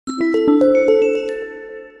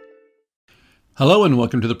Hello and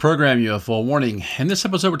welcome to the program UFO Warning. In this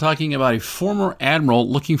episode we're talking about a former admiral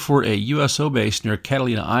looking for a USO base near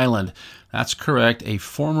Catalina Island. That's correct, a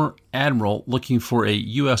former admiral looking for a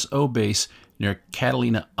USO base near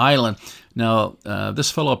Catalina Island. Now, this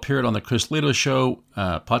fellow appeared on the Chris Lito Show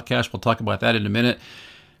podcast. We'll talk about that in a minute.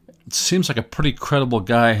 It seems like a pretty credible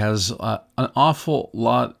guy, has an awful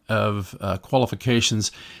lot of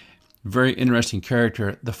qualifications. Very interesting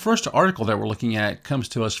character. The first article that we're looking at comes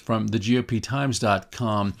to us from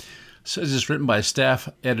thegoptimes.com. It says it's written by a staff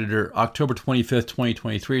editor, October 25th,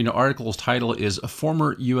 2023. And the article's title is "A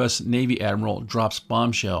Former U.S. Navy Admiral Drops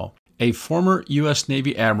Bombshell." A former U.S.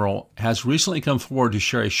 Navy admiral has recently come forward to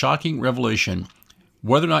share a shocking revelation.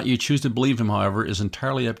 Whether or not you choose to believe him, however, is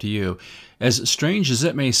entirely up to you. As strange as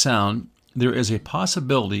it may sound, there is a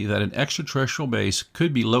possibility that an extraterrestrial base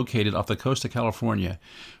could be located off the coast of California.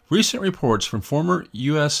 Recent reports from former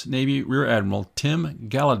U.S. Navy Rear Admiral Tim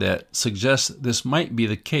Gallaudet suggest this might be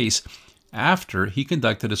the case after he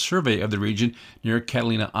conducted a survey of the region near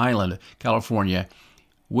Catalina Island, California,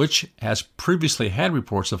 which has previously had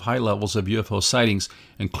reports of high levels of UFO sightings,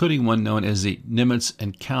 including one known as the Nimitz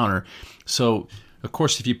Encounter. So, of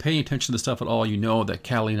course, if you pay attention to the stuff at all, you know that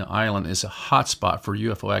Catalina Island is a hotspot for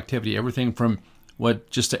UFO activity. Everything from what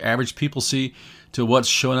just the average people see to what's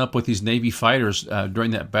showing up with these Navy fighters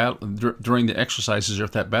during that battle, during the exercises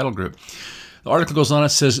of that battle group. The article goes on. It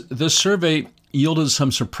says this survey yielded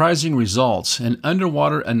some surprising results. An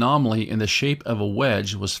underwater anomaly in the shape of a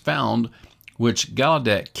wedge was found, which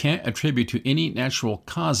Gallaudet can't attribute to any natural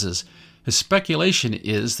causes. His speculation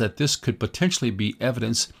is that this could potentially be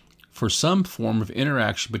evidence for some form of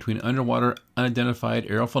interaction between underwater unidentified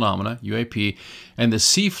aerial phenomena, UAP, and the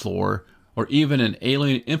seafloor, or even an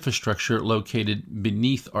alien infrastructure located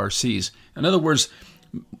beneath our seas. In other words,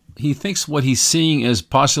 he thinks what he's seeing is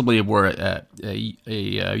possibly where a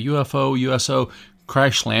UFO, USO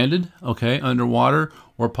crash landed, underwater,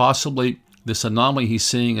 or possibly this anomaly he's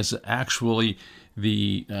seeing is actually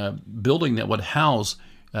the building that would house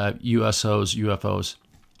USOs, UFOs.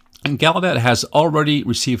 And Gallaudet has already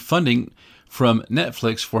received funding from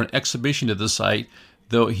Netflix for an exhibition of the site,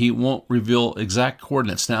 though he won't reveal exact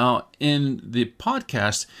coordinates. Now, in the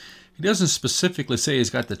podcast, he doesn't specifically say he's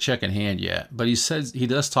got the check in hand yet, but he says he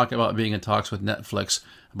does talk about being in talks with Netflix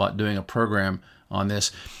about doing a program on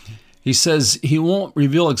this. He says he won't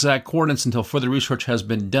reveal exact coordinates until further research has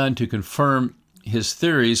been done to confirm his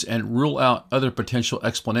theories and rule out other potential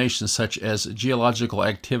explanations, such as geological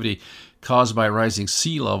activity caused by rising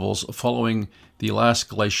sea levels following the last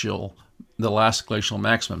glacial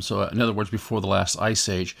maximum. So in other words, before the last ice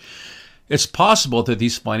age. It's possible that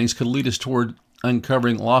these findings could lead us toward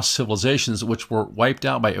uncovering lost civilizations which were wiped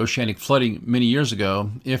out by oceanic flooding many years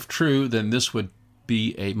ago. If true, then this would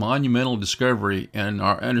be a monumental discovery in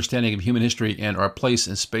our understanding of human history and our place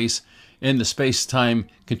in space, in the space-time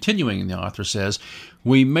continuing, the author says.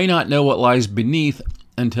 We may not know what lies beneath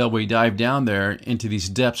until we dive down there into these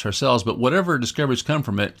depths ourselves, but whatever discoveries come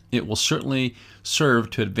from it, it will certainly serve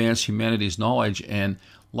to advance humanity's knowledge and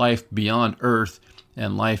life beyond Earth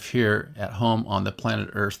and life here at home on the planet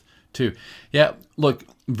Earth too. Yeah, look,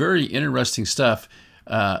 very interesting stuff.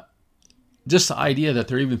 Just the idea that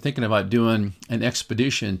they're even thinking about doing an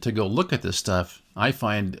expedition to go look at this stuff, I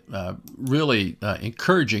find really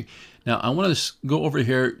encouraging. Now, I want to go over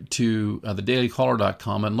here to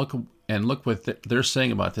thedailycaller.com and look what they're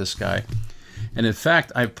saying about this guy. And in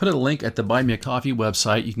fact, I've put a link at the Buy Me a Coffee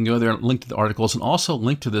website. You can go there and link to the articles and also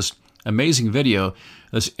link to this amazing video,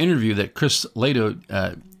 this interview that Chris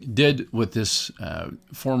Lito did with this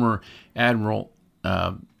former Admiral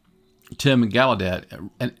Tim Gallaudet.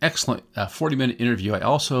 An excellent 40-minute interview. I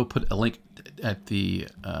also put a link at the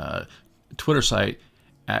Twitter site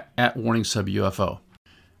at @WarningSubUFO.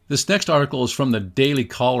 This next article is from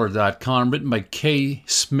thedailycaller.com, written by Kay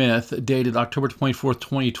Smith, dated October 24th,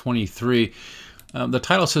 2023. The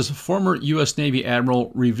title says, Former U.S. Navy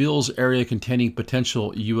Admiral Reveals Area Containing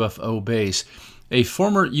Potential UFO Base. A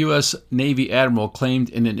former U.S. Navy Admiral claimed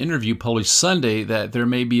in an interview published Sunday that there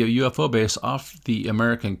may be a UFO base off the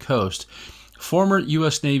American coast. Former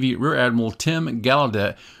U.S. Navy Rear Admiral Tim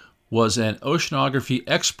Gallaudet was an oceanography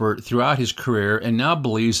expert throughout his career and now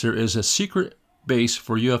believes there is a secret base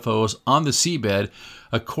for UFOs on the seabed,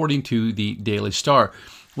 according to the Daily Star.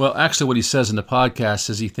 Well, actually, what he says in the podcast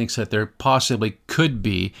is he thinks that there possibly could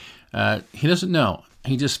be. He doesn't know.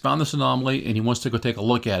 He just found this anomaly and he wants to go take a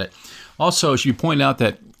look at it. Also, I should point out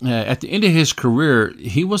that at the end of his career,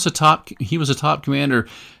 he was a top commander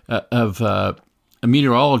of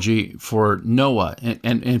meteorology for NOAA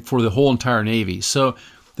and for the whole entire Navy. So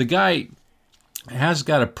the guy has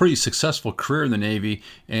got a pretty successful career in the Navy,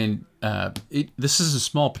 and this isn't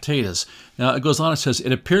small potatoes. Now, it goes on, it says,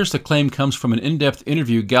 it appears the claim comes from an in-depth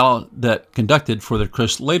interview Gallaudet conducted for the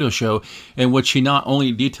Chris Lato show, in which he not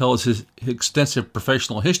only details his extensive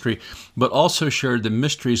professional history, but also shared the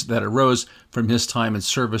mysteries that arose from his time in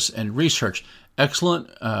service and research. Excellent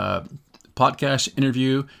podcast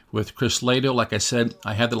interview with Chris Lato. Like I said,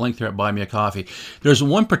 I have the link there at Buy Me a Coffee. There's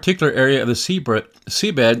one particular area of the seabed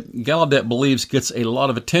Gallaudet believes gets a lot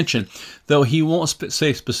of attention, though he won't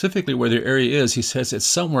say specifically where the area is. He says it's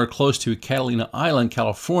somewhere close to Catalina Island,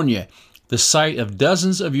 California, the site of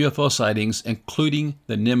dozens of UFO sightings, including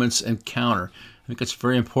the Nimitz encounter. I think it's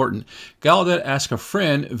very important. Gallaudet asked a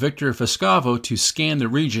friend, Victor Fescavo, to scan the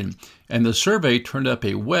region, and the survey turned up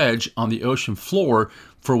a wedge on the ocean floor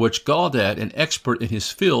for which Gallaudet, an expert in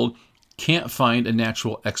his field, can't find a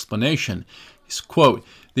natural explanation. He's, quote,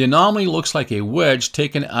 the anomaly looks like a wedge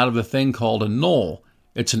taken out of a thing called a knoll.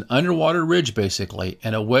 It's an underwater ridge, basically,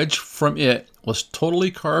 and a wedge from it was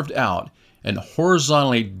totally carved out and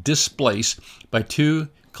horizontally displaced by 2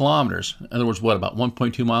 kilometers. In other words, what, about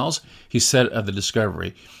 1.2 miles? He said of the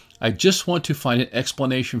discovery. I just want to find an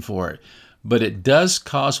explanation for it, but it does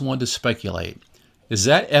cause one to speculate. Is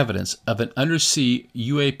that evidence of an undersea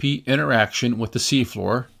UAP interaction with the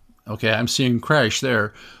seafloor? Okay, I'm seeing crash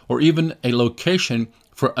there. Or even a location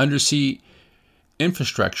for undersea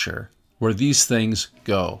infrastructure where these things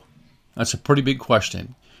go? That's a pretty big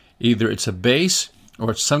question. Either it's a base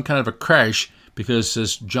or it's some kind of a crash, because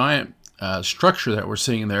this giant structure that we're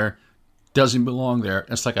seeing there doesn't belong there.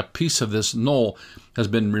 It's like a piece of this knoll has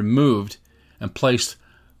been removed and placed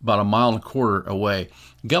about 1.25 miles away.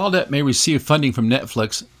 Gallaudet may receive funding from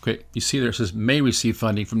Netflix. Okay, you see there it says may receive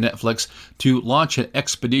funding from Netflix to launch an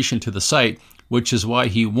expedition to the site, which is why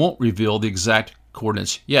he won't reveal the exact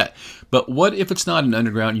coordinates yet. But what if it's not an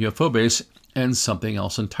underground UFO base and something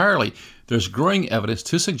else entirely? There's growing evidence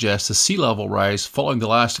to suggest the sea level rise following the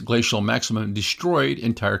last glacial maximum destroyed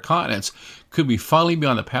entire continents. Could we finally be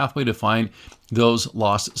on the pathway to find those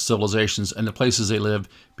lost civilizations and the places they lived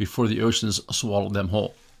before the oceans swallowed them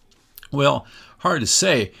whole? Well, hard to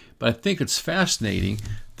say, but I think it's fascinating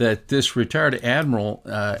that this retired admiral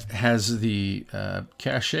has the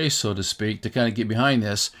cachet, so to speak, to kind of get behind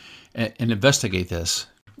this and investigate this.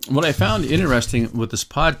 What I found interesting with this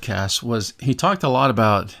podcast was he talked a lot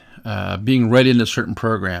about being read into certain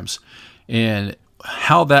programs and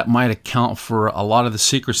how that might account for a lot of the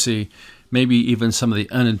secrecy, maybe even some of the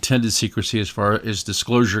unintended secrecy as far as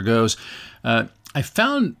disclosure goes. I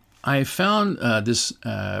found this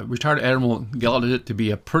retired Admiral Gallaudet to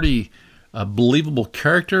be a pretty believable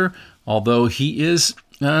character, although he is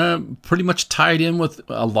pretty much tied in with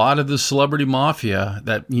a lot of the celebrity mafia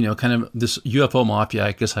that, kind of this UFO mafia,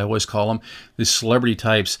 I guess I always call them, these celebrity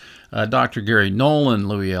types. Dr. Gary Nolan,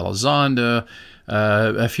 Louis Elizondo,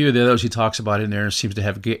 a few of the others he talks about in there and seems to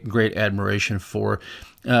have great admiration for.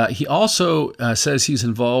 He also says he's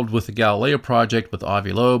involved with the Galileo Project with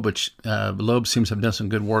Avi Loeb, which Loeb seems to have done some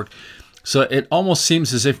good work. So it almost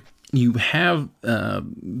seems as if you have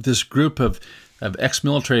this group of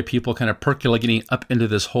ex-military people kind of percolating up into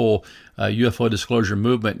this whole UFO disclosure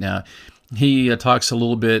movement now. He talks a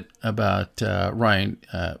little bit about Ryan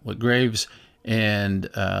Graves and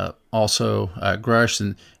also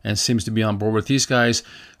Grush and seems to be on board with these guys.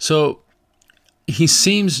 So he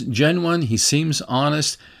seems genuine. He seems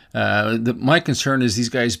honest. My concern is these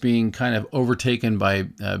guys being kind of overtaken by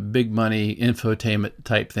big money infotainment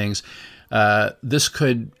type things.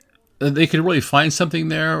 They could really find something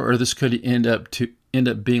there, or this could end up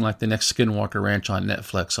being like the next Skinwalker Ranch on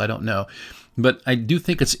Netflix. I don't know, but I do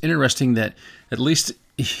think it's interesting that at least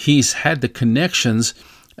he's had the connections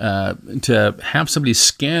to have somebody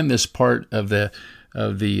scan this part of the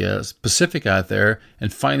Pacific out there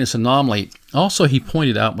and find this anomaly. Also, he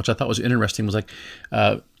pointed out, which I thought was interesting, was like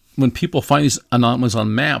when people find these anomalies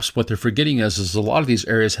on maps, what they're forgetting is a lot of these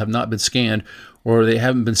areas have not been scanned, or they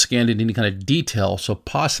haven't been scanned in any kind of detail. So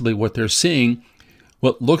possibly what they're seeing,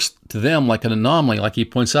 what looks to them like an anomaly, like he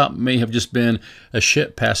points out, may have just been a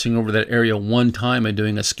ship passing over that area one time and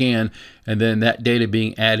doing a scan, and then that data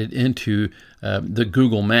being added into the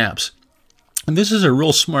Google Maps. And this is a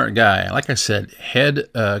real smart guy. Like I said, head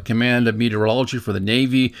command of meteorology for the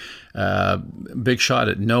Navy, big shot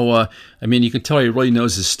at NOAA. I mean, you can tell he really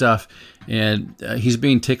knows his stuff, and he's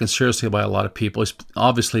being taken seriously by a lot of people. He's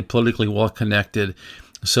obviously politically well connected.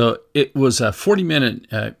 So it was a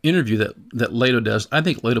 40-minute interview that Lato does. I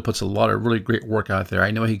think Lato puts a lot of really great work out there.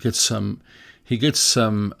 I know he gets some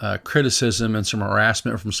criticism and some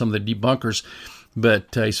harassment from some of the debunkers.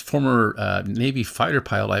 but he's a former Navy fighter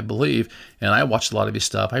pilot, I believe, and I watched a lot of his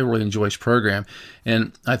stuff. I really enjoy his program,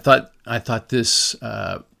 and I thought this.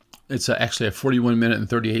 It's actually a 41-minute and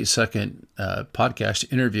 38-second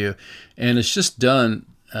podcast interview, and it's just done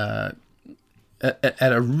at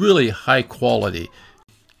a really high quality.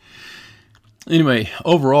 Anyway,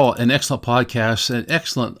 overall, an excellent podcast, an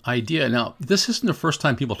excellent idea. Now, this isn't the first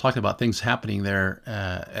time people talk about things happening there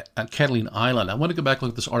at Catalina Island. I want to go back and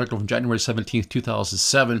look at this article from January 17th,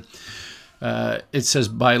 2007. It says,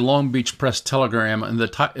 by Long Beach Press Telegram, and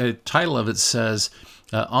the title of it says,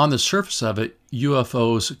 on the surface of it,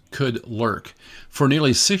 UFOs could lurk. For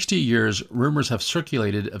nearly 60 years, rumors have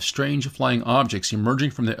circulated of strange flying objects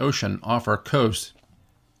emerging from the ocean off our coast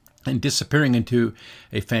and disappearing into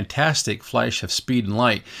a fantastic flash of speed and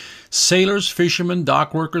light. Sailors, fishermen,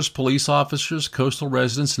 dock workers, police officers, coastal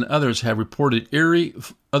residents, and others have reported eerie,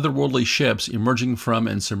 otherworldly ships emerging from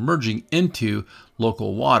and submerging into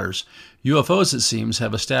local waters. UFOs, it seems,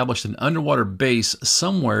 have established an underwater base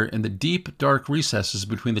somewhere in the deep, dark recesses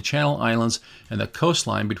between the Channel Islands and the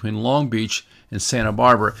coastline between Long Beach and Santa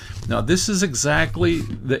Barbara. Now, this is exactly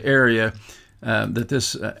the area that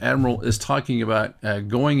this Admiral is talking about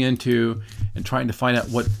going into and trying to find out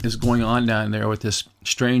what is going on down there with this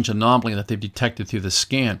strange anomaly that they've detected through the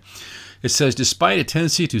scan. It says, despite a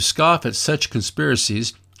tendency to scoff at such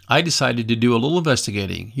conspiracies, I decided to do a little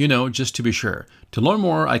investigating, just to be sure. To learn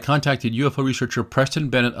more, I contacted UFO researcher Preston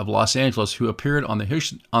Bennett of Los Angeles, who appeared on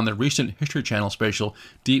the recent History Channel special,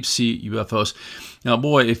 Deep Sea UFOs. Now,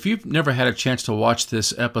 boy, if you've never had a chance to watch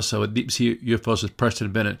this episode of Deep Sea UFOs with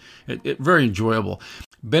Preston Bennett, it's very enjoyable.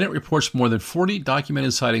 Bennett reports more than 40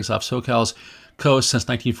 documented sightings off SoCal's coast since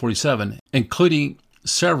 1947, including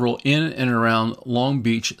several in and around Long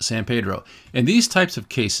Beach, San Pedro. In these types of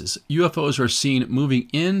cases, UFOs are seen moving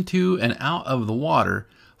into and out of the water,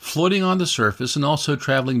 floating on the surface, and also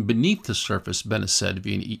traveling beneath the surface, Bennett said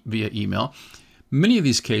via email. Many of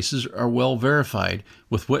these cases are well verified,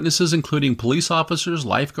 with witnesses including police officers,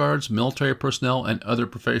 lifeguards, military personnel, and other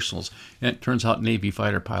professionals. And it turns out Navy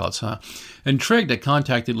fighter pilots, Intrigued, I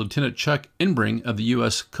contacted Lieutenant Chuck Inbring of the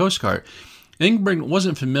U.S. Coast Guard. Inbring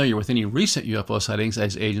wasn't familiar with any recent UFO sightings at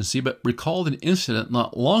his agency, but recalled an incident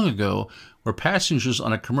not long ago where passengers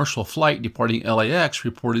on a commercial flight departing LAX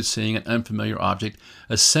reported seeing an unfamiliar object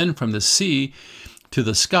ascend from the sea to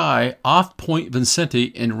the sky off Point Vicente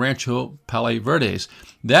in Rancho Palos Verdes.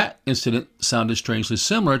 That incident sounded strangely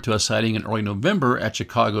similar to a sighting in early November at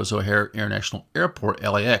Chicago's O'Hare International Airport,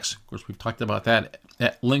 LAX. Of course, we've talked about that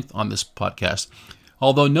at length on this podcast.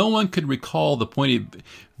 Although no one could recall the Point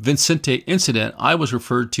Vicente incident, I was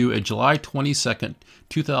referred to a July 22nd,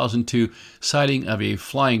 2002 sighting of a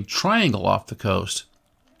flying triangle off the coast.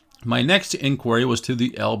 My next inquiry was to the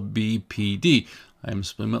LBPD. I'm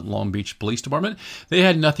assuming Long Beach Police Department. They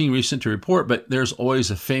had nothing recent to report, but there's always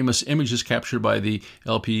the famous images captured by the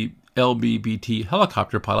LBBT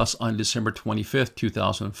helicopter pilots on December 25th,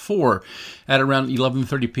 2004. At around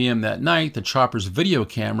 11:30 p.m. that night, the chopper's video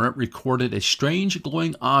camera recorded a strange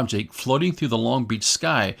glowing object floating through the Long Beach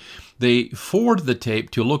sky. They forwarded the tape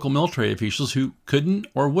to local military officials who couldn't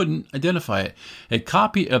or wouldn't identify it. A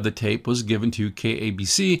copy of the tape was given to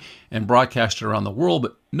KABC and broadcasted around the world,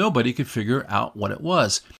 but nobody could figure out what it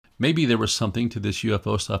was. Maybe there was something to this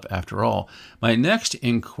UFO stuff after all. My next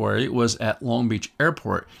inquiry was at Long Beach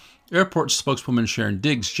Airport. Airport spokeswoman Sharon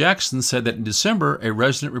Diggs Jackson said that in December, a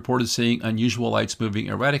resident reported seeing unusual lights moving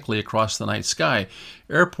erratically across the night sky.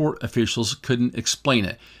 Airport officials couldn't explain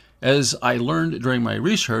it. As I learned during my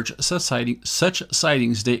research, such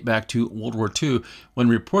sightings date back to World War II, when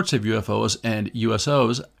reports of UFOs and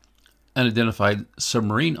USOs, unidentified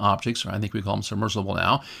submarine objects, or I think we call them submersible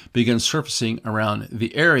now, began surfacing around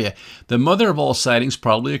the area. The mother of all sightings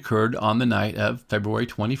probably occurred on the night of February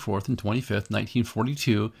 24th and 25th,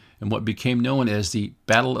 1942, in what became known as the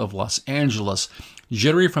Battle of Los Angeles.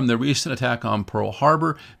 Jittery from the recent attack on Pearl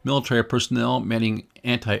Harbor, military personnel manning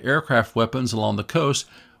anti-aircraft weapons along the coast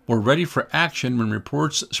were ready for action when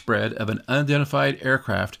reports spread of an unidentified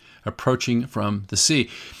aircraft approaching from the sea.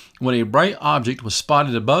 When a bright object was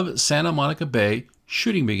spotted above Santa Monica Bay,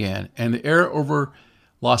 shooting began, and the air over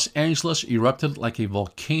Los Angeles erupted like a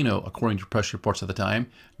volcano, according to press reports at the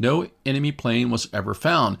time. No enemy plane was ever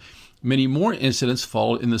found. Many more incidents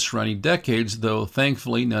followed in the surrounding decades, though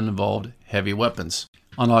thankfully none involved heavy weapons.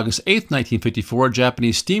 On August 8, 1954, a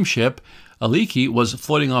Japanese steamship, Aliki, was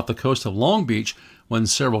floating off the coast of Long Beach when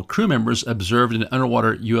several crew members observed an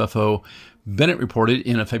underwater UFO. Bennett reported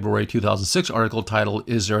in a February 2006 article titled,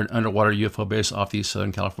 "Is There an Underwater UFO Base Off the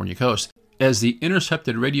Southern California Coast?" as the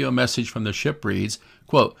intercepted radio message from the ship reads,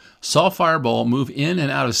 quote, saw fireball move in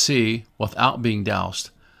and out of sea without being doused.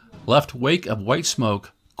 Left wake of white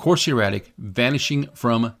smoke, course erratic, vanishing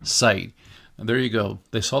from sight. And there you go.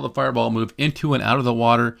 They saw the fireball move into and out of the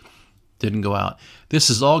water, didn't go out. This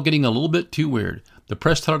is all getting a little bit too weird. The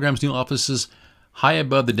Press Telegram's new offices high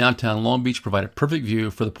above the downtown Long Beach provide a perfect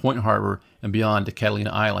view for the Point Harbor and beyond to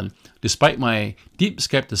Catalina Island. Despite my deep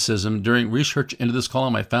skepticism, during research into this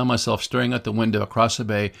column, I found myself staring out the window across the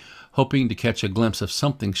bay, hoping to catch a glimpse of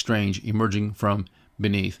something strange emerging from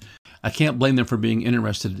beneath. I can't blame them for being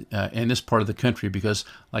interested in this part of the country because,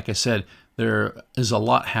 like I said, there is a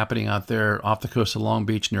lot happening out there off the coast of Long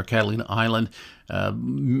Beach near Catalina Island.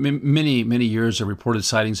 Many years of reported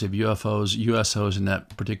sightings of UFOs, USOs in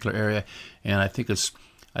that particular area, and I think it's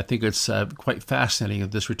quite fascinating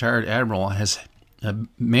that this retired admiral has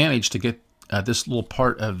managed to get this little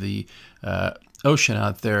part of the ocean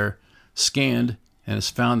out there scanned and has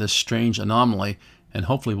found this strange anomaly. And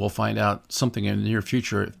hopefully we'll find out something in the near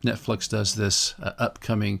future if Netflix does this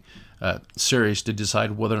upcoming series to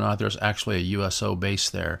decide whether or not there's actually a USO base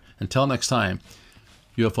there. Until next time,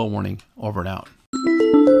 UFO warning, over and out.